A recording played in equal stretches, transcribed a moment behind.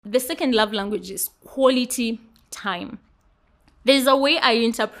the second love language is quality time. There's a way I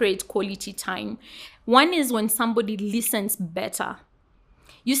interpret quality time. One is when somebody listens better.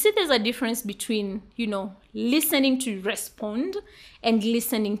 You see, there's a difference between, listening to respond and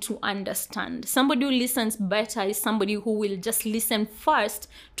listening to understand. Somebody who listens better is somebody who will just listen first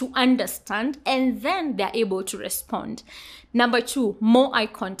to understand, and then they're able to respond. Number 2, more eye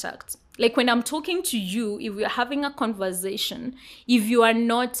contact. Like when I'm talking to you, if we're having a conversation, if you are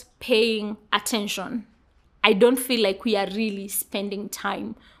not paying attention, I don't feel like we are really spending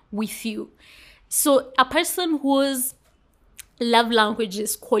time with you. So a person whose love language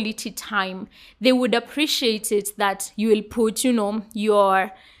is quality time, they would appreciate it that you will put,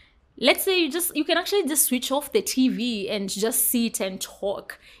 let's say you can actually just switch off the TV and just sit and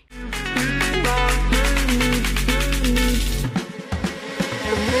talk.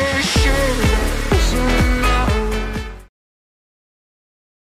 Sure.